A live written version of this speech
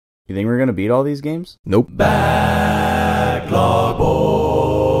You think we're gonna beat all these games? Nope. Backlog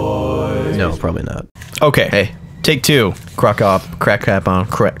boys. No, probably not. Okay. Hey, Take 2. croc up, crack cap on,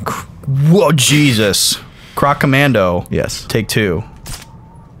 crack. Whoa, Jesus. Croc Commando. Yes. Take 2.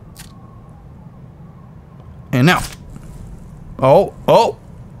 And now. Oh, oh.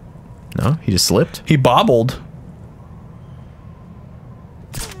 No, he just slipped. He bobbled.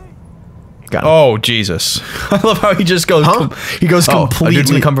 Got him. Oh, Jesus. I love how he just goes, he goes Oh, a completely.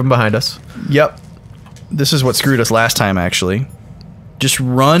 dude's gonna come from behind us. Yep. This is what screwed us last time, actually. Just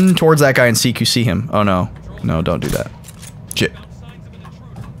run towards that guy and CQC him. Oh, no. No, don't do that. Shit. If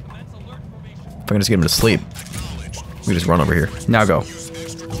I can just get him to sleep, we can just run over here. Now go.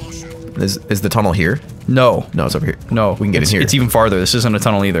 Is the tunnel here? No. No, it's over here. No. We can get in here. It's even farther. This isn't a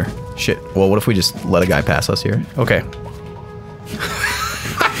tunnel either. Shit. Well, what if we just let a guy pass us here? Okay.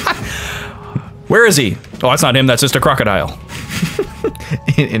 Where is he? Oh, that's not him. That's just a crocodile.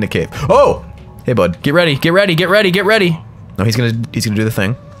 in a cave. Oh! Hey, bud. Get ready. Get ready. Get ready. Get ready. No, he's gonna do the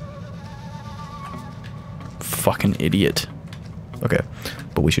thing. Fucking idiot. Okay.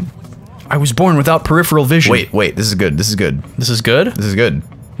 But we should... I was born without peripheral vision. Wait. This is good. This is good. This is good? This is good.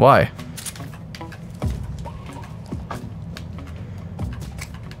 Why?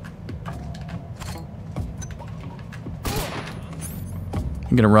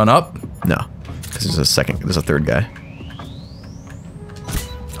 You gonna run up? No. Because there's a third guy.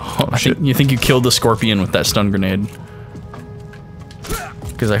 Oh, you think you killed the scorpion with that stun grenade?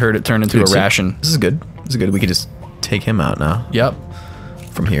 Because I heard it turn into a ration. This is good. This is good. We can just take him out now. Yep.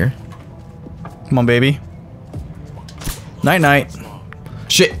 From here. Come on, baby. Night night.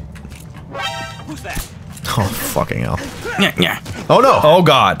 Shit. Oh, fucking hell. Yeah, yeah. Oh, no. Oh,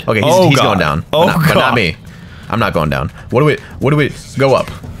 God. Okay, he's going down. Oh, but God. not me. I'm not going down. What do we go up?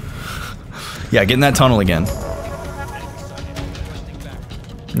 Yeah, get in that tunnel again.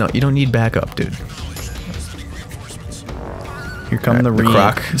 No, you don't need backup, dude. Here come the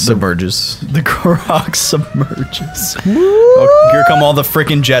Croc submerges. The Croc submerges. Oh, here come all the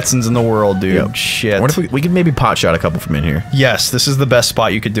frickin' Jetsons in the world, dude. Yep. Shit. What if we could maybe pot shot a couple from in here? Yes, this is the best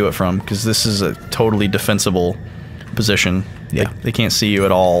spot you could do it from, because this is a totally defensible position. Yeah. They can't see you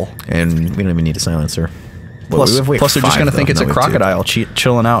at all. And we don't even need a silencer. Plus, Well, we have they're just gonna think it's a No, we have two. crocodile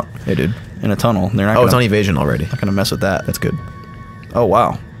chilling out Hey, dude. in a tunnel. They're not. Oh, it's on gonna, evasion already. not gonna mess with that. That's good. Oh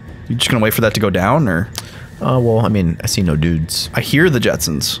wow. You just gonna wait for that to go down, or? Well, I mean, I see no dudes. I hear the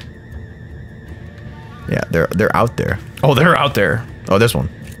Jetsons. Yeah, they're out there. Oh, they're out there. Oh, there's one.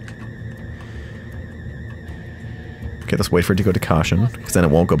 Okay, let's wait for it to go to caution, because then it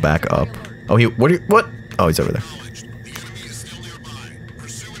won't go back up. Oh, what? Oh, he's over there.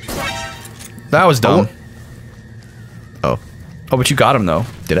 That was dumb. Oh, Oh, but you got him though.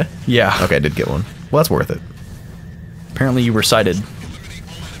 did I? Yeah. Okay, I did get one. Well, that's worth it. Apparently you were sighted.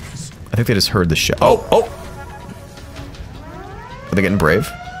 I think they just heard the shot. Oh, oh. Are they getting brave?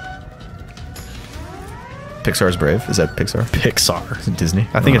 Pixar's Brave? Is that Pixar? Pixar. Is it Disney?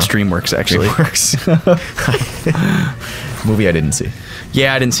 I think it's DreamWorks actually. DreamWorks. Movie I didn't see.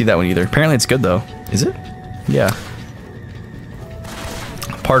 Yeah, I didn't see that one either. Apparently it's good though. Is it? Yeah.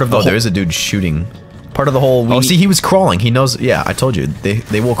 Part of the Oh, whole, there is a dude shooting. part of the whole. Oh, see, he was crawling. He knows. Yeah, I told you.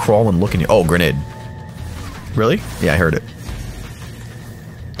 They will crawl and look in you. Oh, grenade. Really? Yeah, I heard it.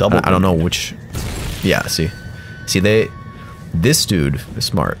 Double. I don't know which. Yeah, see, this dude is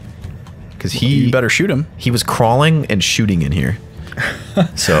smart because he. You better shoot him. He was crawling and shooting in here.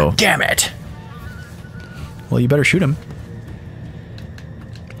 So. Damn it. Well, you better shoot him.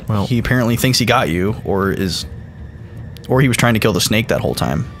 Well, He apparently thinks he got you, or he was trying to kill the snake that whole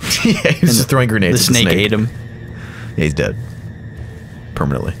time. yeah, he was just throwing grenades. The at snake ate him. Yeah, he's dead.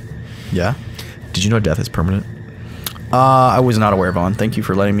 Permanently. Yeah. Did you know death is permanent? I was not aware of on. Thank you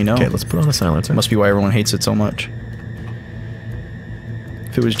for letting me know. Okay, let's put on a silencer. Must be why everyone hates it so much.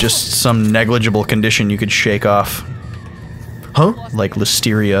 If it was just some negligible condition you could shake off, Huh? like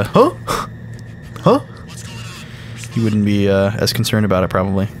listeria, Huh? Huh? you wouldn't be as concerned about it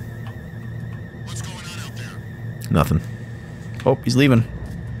probably. Nothing. Oh, he's leaving.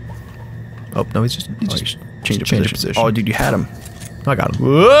 Oh no, he's just Change of changed position. Oh, dude, you had him. I got him.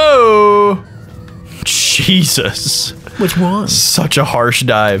 Whoa! Jesus. Which one? Such a harsh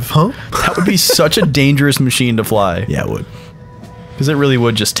dive. Huh? That would be such a dangerous machine to fly. Yeah, it would. Because it really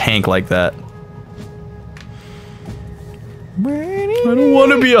would just tank like that. I don't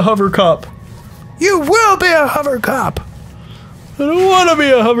want to be a hover cop. You will be a hover cop. I don't want to be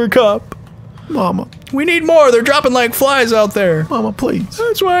a hover cop. Mama. We need more. They're dropping like flies out there. Mama, please.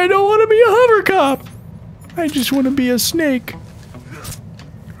 That's why I don't want to be a hover cop. I just want to be a snake.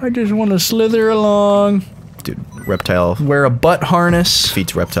 I just want to slither along. Dude, reptile Wear a butt harness.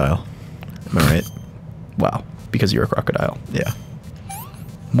 feats reptile. Am I right? Wow. Because you're a crocodile. Yeah.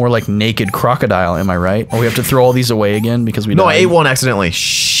 More like naked crocodile, am I right? Or we have to throw all these away again because we No, died? I ate one accidentally.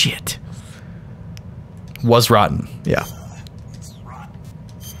 Shit. Was rotten. Yeah.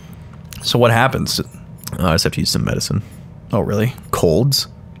 So what happens? I just have to use some medicine. Oh, really? Colds?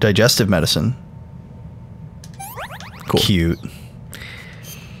 Digestive medicine. Cool. Cute.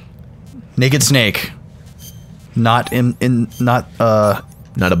 Naked snake. Not not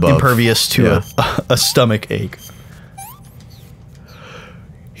Not above. impervious to Yeah. a stomach ache.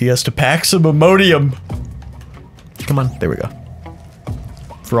 He has to pack some Imodium Come on. There we go.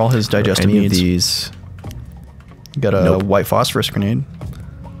 for all his digestive Any needs. of these. Got a Nope. white phosphorus grenade.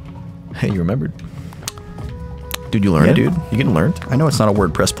 Hey, you remembered. Dude, you learned, Yeah. dude. You getting learned? I know it's not a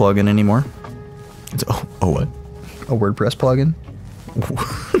WordPress plugin anymore. It's, oh, what? A WordPress plugin?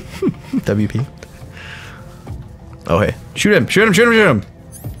 WP. Oh, hey. Shoot him! Shoot him! Shoot him! Shoot him!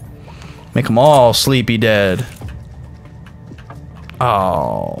 Make them all sleepy dead.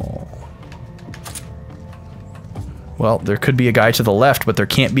 Oh. Well, there could be a guy to the left, but there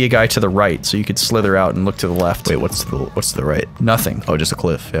can't be a guy to the right, so you could slither out and look to the left. Wait, what's to the right? Nothing. Oh, just a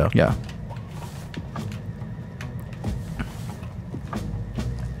cliff, yeah. Yeah.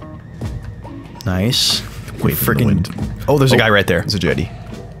 Nice. Wait, Freaking. Oh, there's a guy right there. It's a jetty.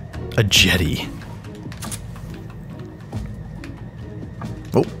 A jetty.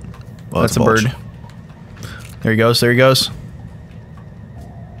 Oh. Well, That's a bulge. bird. There he goes. There he goes.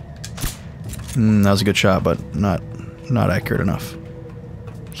 That was a good shot, but not accurate enough.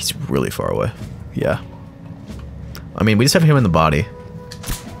 He's really far away. Yeah. I mean, we just have him in the body.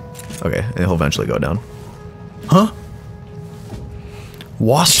 Okay, and he'll eventually go down. Huh?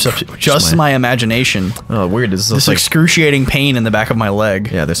 Wasps. Just my imagination. Oh, weird. This This like, excruciating pain in the back of my leg.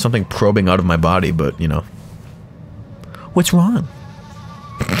 yeah, there's something probing out of my body, but, you know. What's wrong?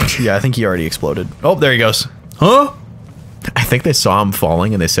 Yeah, I think he already exploded. Oh, there he goes. Huh? I think they saw him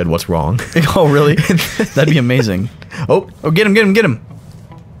falling and they said, what's wrong? Oh, really? That'd be amazing. Oh, Get him, get him, get him.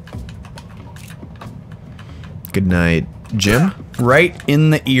 good night, Jim. Right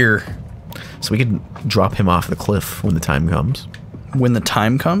in the ear. So we can drop him off the cliff when the time comes. When the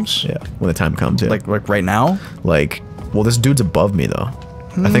time comes? Yeah, when the time comes, yeah. Like right now? Like, well, this dude's above me, though.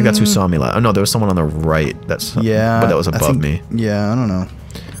 I think that's who saw me last. Oh, no, there was someone on the right. That's Yeah. but that was I above think- me. Yeah, I don't know.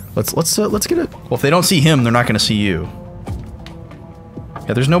 Let's get it. Well, if they don't see him, they're not going to see you.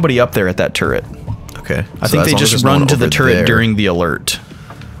 Yeah, there's nobody up there at that turret. Okay. I think they just run to the turret during the alert.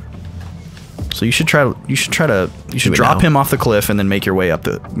 So you should Do it drop now. him off the cliff and then make your way up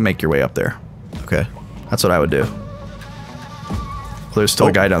there. Okay. That's what I would do. Well, there's still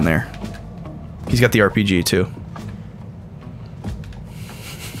a guy down there. He's got the RPG too.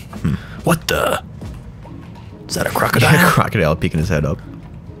 What the? Is that a crocodile? Yeah, crocodile peeking his head up.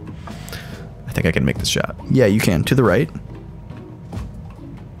 I think I can make this shot. Yeah, you can. To the right.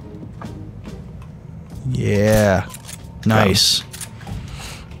 Yeah. Nice.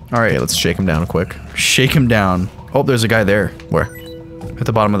 All right, Okay, let's shake him down quick. shake him down. Oh, there's a guy there Where? at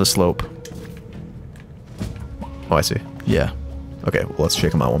the bottom of the slope. Oh, I see. Yeah. Okay, well, let's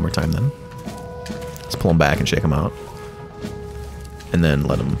shake him out one more time then. Let's pull him back and shake him out. And then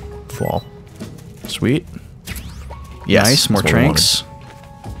let him fall. Sweet. Yes, Nice. More that's what we tranks.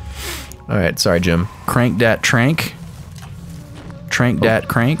 All right, sorry, Jim. Crank dat trank. Trank dat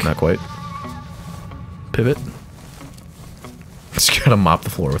crank. Not quite. Pivot. Just gotta mop the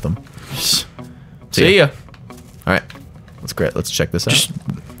floor with him. See ya. All right, let's check this out. Just-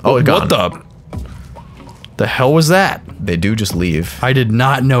 Oh, it's gone. What the hell was that? They do just leave. I did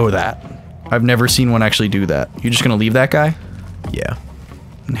not know that. I've never seen one actually do that. You're just gonna leave that guy Yeah.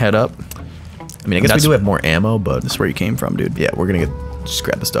 and head up? I mean, I guess we That's- do have more ammo, but This is where you came from, dude. yeah, we're gonna just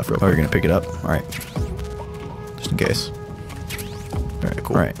grab the stuff real Oh, quick, you're gonna pick it up? All right. just in case. All right,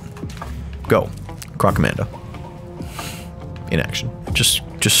 cool. All right. Go. Croc Commando. In action. Just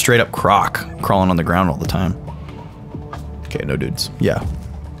straight up croc, crawling on the ground all the time. Okay, no dudes. Yeah.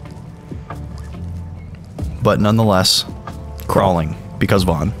 But nonetheless, crawling because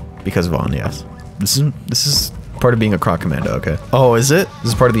Vaughn. Because Vaughn, yes. This is part of being a Croc Commando, okay? Oh, is it?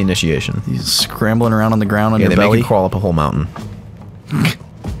 This is part of the initiation. He's scrambling around on the ground on Yeah, your they belly. make you crawl up a whole mountain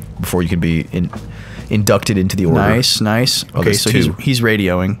before you can be inducted into the order. Nice, nice. Oh, Okay, there's so two. he's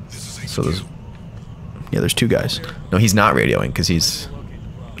radioing. So there's Yeah, there's two guys. no, he's not radioing because he's,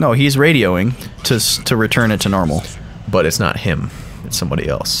 No, he's radioing to return it to normal. but it's not him. It's somebody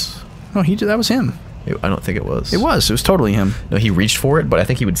else. No, that was him. I don't think it was. It was totally him. No, he reached for it, but I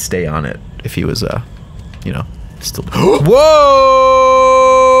think he would stay on it if he was, you know, still.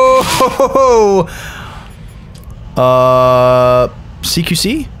 Whoa!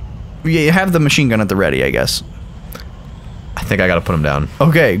 CQC? Yeah, you have the machine gun at the ready, I guess. I think I gotta put him down.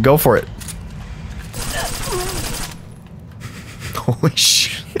 Okay, go for it. Holy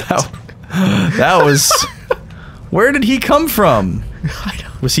shit. That was... Where did he come from?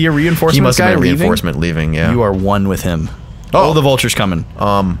 Was he a reinforcement He must guy have been a leaving? reinforcement leaving, yeah. You are one with him. Oh, the vulture's coming.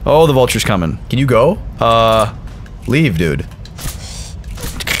 Oh, the vulture's coming. Can you go? Leave, dude.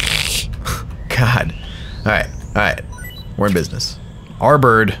 God. Alright, alright. We're in business. R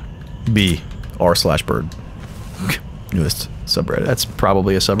bird B. R/bird. Newest subreddit. That's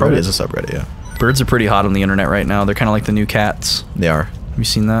probably a subreddit. Probably is a subreddit, yeah. Birds are pretty hot on the internet right now. They're kind of like the new cats. They are. Have you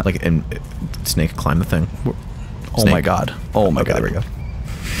seen that? Like, and Snake climb the thing. Oh my god. Oh my god. There we go.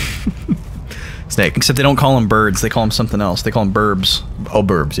 Snake. Except they don't call them birds. They call them something else. They call them burbs. Oh,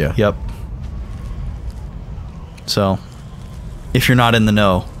 burbs, yeah. Yep. So, if you're not in the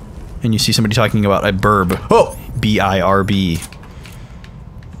know, and you see somebody talking about a burb, Oh! B-I-R-B,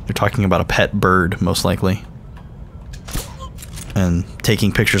 they're talking about a pet bird, most likely. And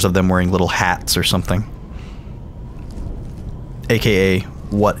taking pictures of them wearing little hats or something. AKA,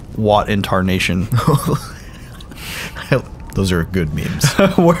 what in tarnation. Those are good memes.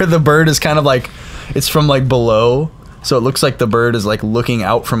 Where the bird is kind of like, it's from like below, so it looks like the bird is like looking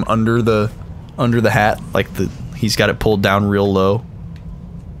out from under the hat, like he's got it pulled down real low.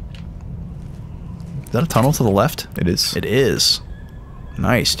 Is that a tunnel to the left? It is. It is.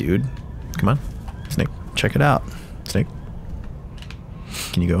 Nice, dude. Come on. Snake. Check it out. Snake.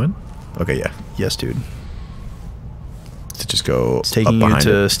 Can you go in? Okay, yeah. Yes, dude. To just go It's taking up you behind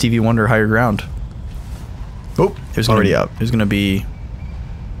to it. Stevie Wonder higher ground. Oh, There's already gonna, up. There's gonna be.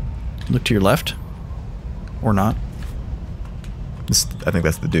 Look to your left, or not. I think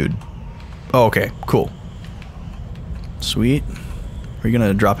that's the dude. Oh, okay, cool. Sweet. Are you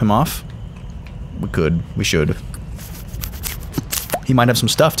gonna drop him off? We could. We should. He might have some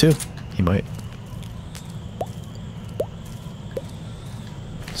stuff too. He might.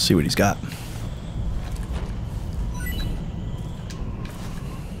 See what he's got.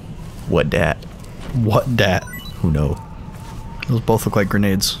 What dat? What dat? Who know? Those both look like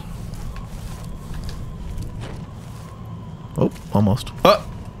grenades. Oh, almost. Oh!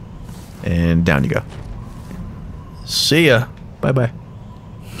 And down you go. See ya. Bye-bye.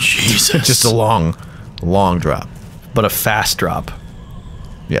 Jesus. Just a long drop. But a fast drop.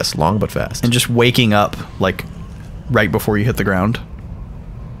 Yes, long but fast. And just waking up, like, right before you hit the ground.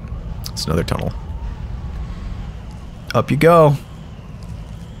 It's another tunnel. Up you go.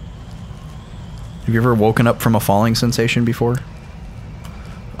 Have you ever woken up from a falling sensation before?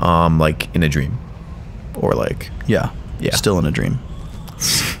 Like in a dream. Or like Yeah. Yeah. Still in a dream.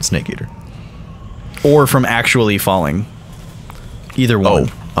 Snake eater. Or from actually falling. Either one.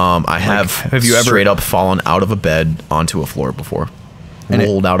 I have you ever- straight up fallen out of a bed onto a floor before. And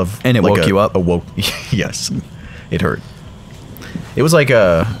Rolled out of and it like woke you up? Yes. It hurt. It was like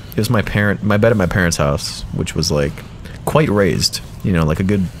it was my bed at my parents' house, which was like quite raised, you know, like a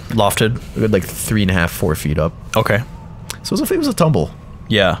good Lofted. like 3.5, 4 feet up. Okay. So it was a tumble,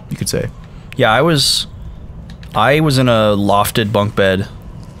 Yeah. you could say. Yeah, I was in a lofted bunk bed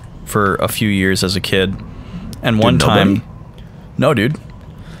for a few years as a kid. And one time... nobody? No, dude.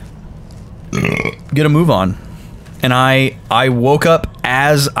 Get a move on. And I woke up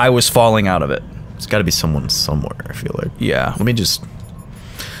as I was falling out of it. There's got to be someone somewhere, I feel like. Yeah. Let me just...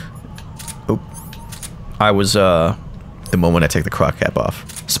 Oh, I was, the moment I take the croc cap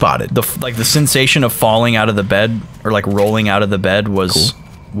off. Spotted. the sensation of falling out of the bed, or like rolling out of the bed was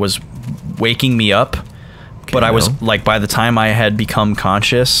waking me up. But I was, like, by the time I had become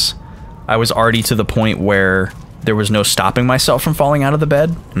conscious, I was already to the point where there was no stopping myself from falling out of the bed.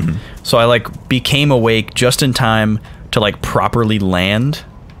 Mm-hmm. So I, like, became awake just in time to, like, properly land.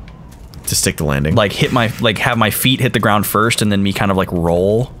 To stick the landing. Like, have my feet hit the ground first and then me kind of, like,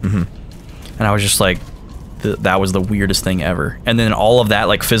 roll. Mm-hmm. And I was just like, that was the weirdest thing ever. And then all of that,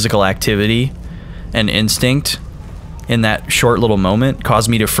 like, physical activity and instinct in that short little moment caused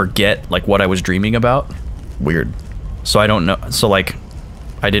me to forget, like, what I was dreaming about. Weird. So I don't know. So, like,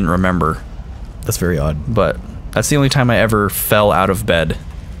 I didn't remember. That's very odd. But that's the only time I ever fell out of bed.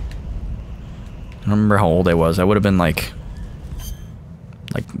 I don't remember how old I was. I would have been like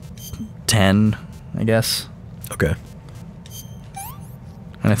 10, I guess. Okay.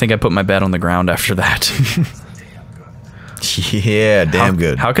 And I think I put my bed on the ground after that. Yeah, damn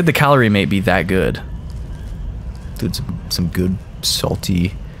good. How could the calorie mate be that good? Dude, some good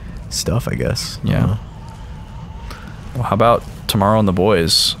salty stuff, I guess. Yeah. Well, how about tomorrow on The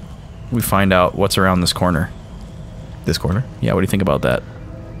Boys, we find out what's around this corner? This corner? Yeah, what do you think about that?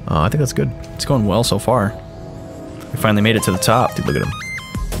 I think that's good. It's going well so far. We finally made it to the top. Dude, look at him.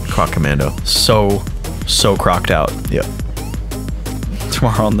 Croc Commando. So crocked out. Yep.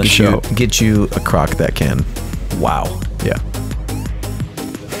 Tomorrow on the show. Get you a croc that can. Wow.